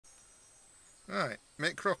Right,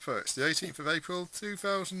 Mick Cropper, it's the 18th of April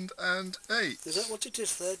 2008. Is that what it is,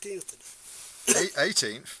 13th?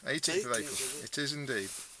 18th of April, is it is indeed.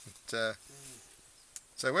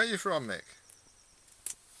 So where are you from, Mick?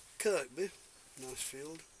 Kirkby,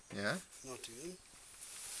 Nicefield, Yeah? Nottingham.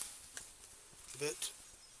 But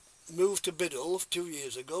moved to Biddulph 2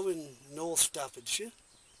 years ago in North Staffordshire,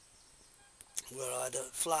 where I had a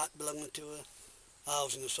flat belonging to a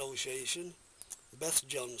housing association, Beth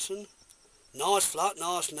Johnson. Nice flat,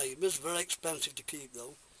 nice neighbours, very expensive to keep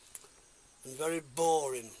though, and very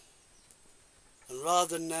boring. And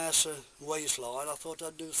rather than nurse a waistline, I thought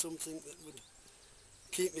I'd do something that would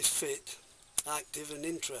keep me fit, active and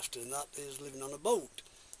interested, and that is living on a boat.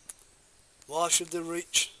 Why should the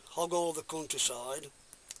rich hog all the countryside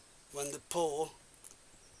when the poor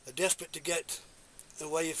are desperate to get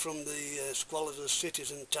away from the squalors of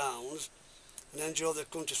cities and towns and enjoy the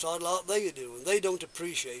countryside like they do? And they don't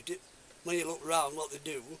appreciate it when you look round what they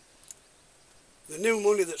do. The new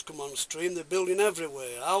money that's come on stream, they're building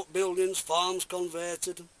everywhere, outbuildings, farms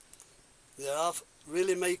converted. They are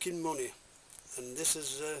really making money, and this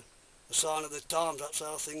is a sign of the times. That's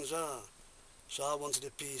how things are. So I wanted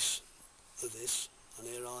a piece of this, and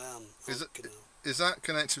here I am. Is that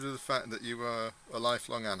connected with the fact that you are a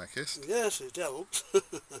lifelong anarchist? Yes, it helps.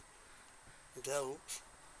 It helps.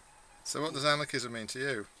 So what does anarchism mean to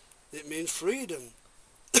you? It means freedom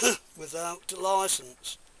without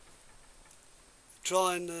licence.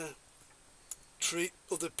 Try and treat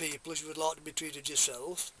other people as you would like to be treated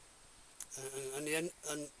yourself, and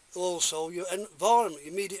also your environment,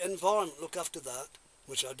 your immediate environment, look after that,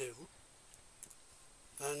 which I do.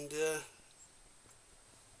 And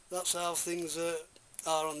that's how things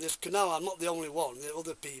are on this canal. I'm not the only one. There are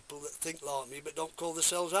other people that think like me but don't call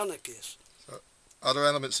themselves anarchists. So are there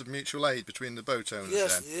elements of mutual aid between the boat owners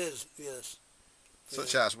yes, then? there is, yes.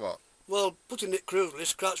 Such as what? Well, putting it crudely,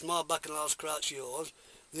 scratch my back and I'll scratch yours.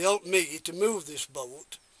 They helped me to move this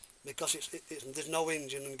boat because there's no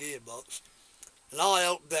engine and gearbox. And I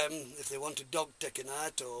helped them if they wanted dog taking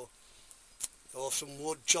out or some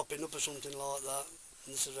wood chopping up or something like that.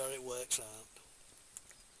 And this is how it works out.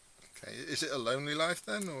 Okay, is it a lonely life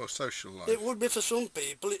then, or a social life? It would be for some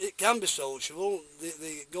people. It can be social.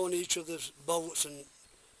 They go on each other's boats and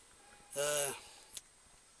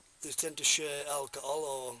they tend to share alcohol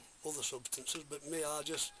or other substances, but me, I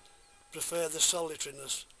just prefer the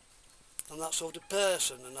solitariness. I'm that sort of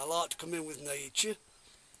person, and I like to come in with nature,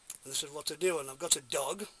 and this is what I do. And I've got a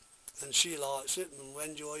dog, and she likes it, and we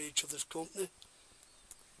enjoy each other's company.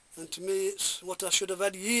 And to me, it's what I should have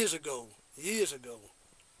had years ago,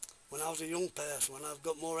 when I was a young person, when I've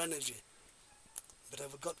got more energy. But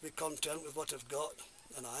I've got to be content with what I've got,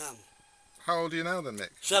 and I am. How old are you now then,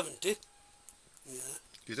 Mick? 70. Yeah.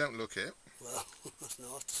 You don't look it. Well, that's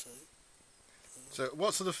nice to say. So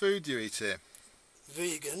what sort of food do you eat here?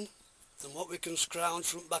 Vegan, and what we can scrounge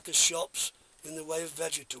from back of shops in the way of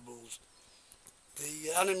vegetables.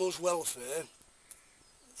 The animals' welfare,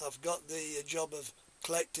 I've got the job of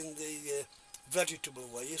collecting the vegetable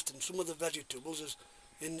waste, and some of the vegetables is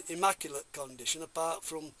in immaculate condition apart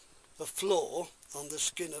from a flaw on the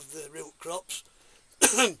skin of the root crops.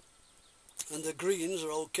 And the greens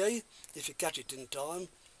are okay if you catch it in time.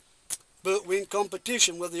 But we're in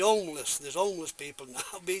competition with the homeless. There's homeless people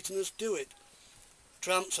now beating us to it.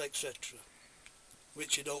 Tramps, etc.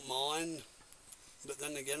 Which you don't mind. But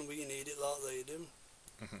then again, we need it like they do.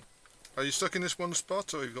 Mm-hmm. Are you stuck in this one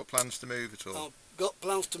spot, or have you got plans to move at all? I've got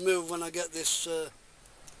plans to move when I get this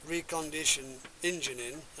reconditioned engine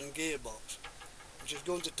in and gearbox, which is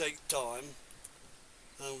going to take time.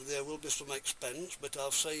 And there will be some expense, but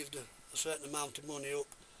I've saved a certain amount of money up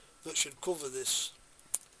that should cover this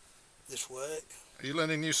work. Are you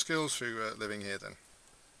learning new skills through living here then?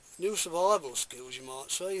 New survival skills, you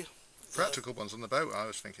might say. Practical ones on the boat, I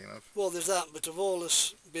was thinking of. Well, there's that, but I've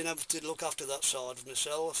always been able to look after that side of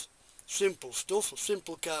myself. Simple stuff,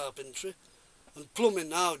 simple carpentry. And plumbing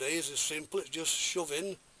nowadays is simple, it's just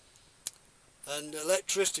shoving. And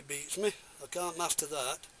electricity beats me, I can't master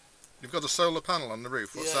that. You've got a solar panel on the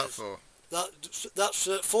roof, what's that for? That's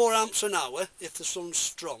 4 amps an hour if the sun's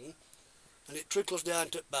strong, and it trickles down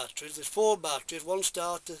to batteries. There's 4 batteries, 1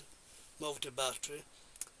 starter motor battery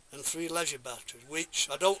and 3 leisure batteries, which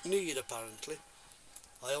I don't need apparently.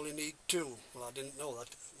 I only need 2. Well, I didn't know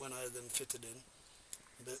that when I had them fitted in,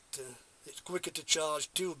 but it's quicker to charge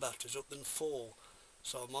 2 batteries up than 4,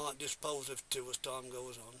 so I might dispose of 2 as time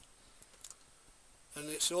goes on. And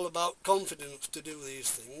it's all about confidence to do these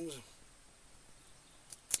things.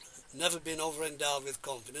 Never been over-endowed with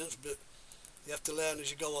confidence, but you have to learn as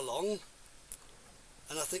you go along.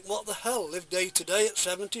 And I think, what the hell, live day to day at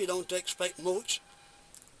 70, you don't expect much.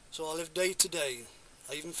 So I live day to day.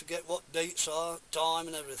 I even forget what dates are, time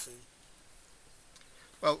and everything.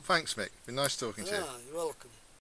 Well, thanks, Mick. Been nice talking to you. You're welcome.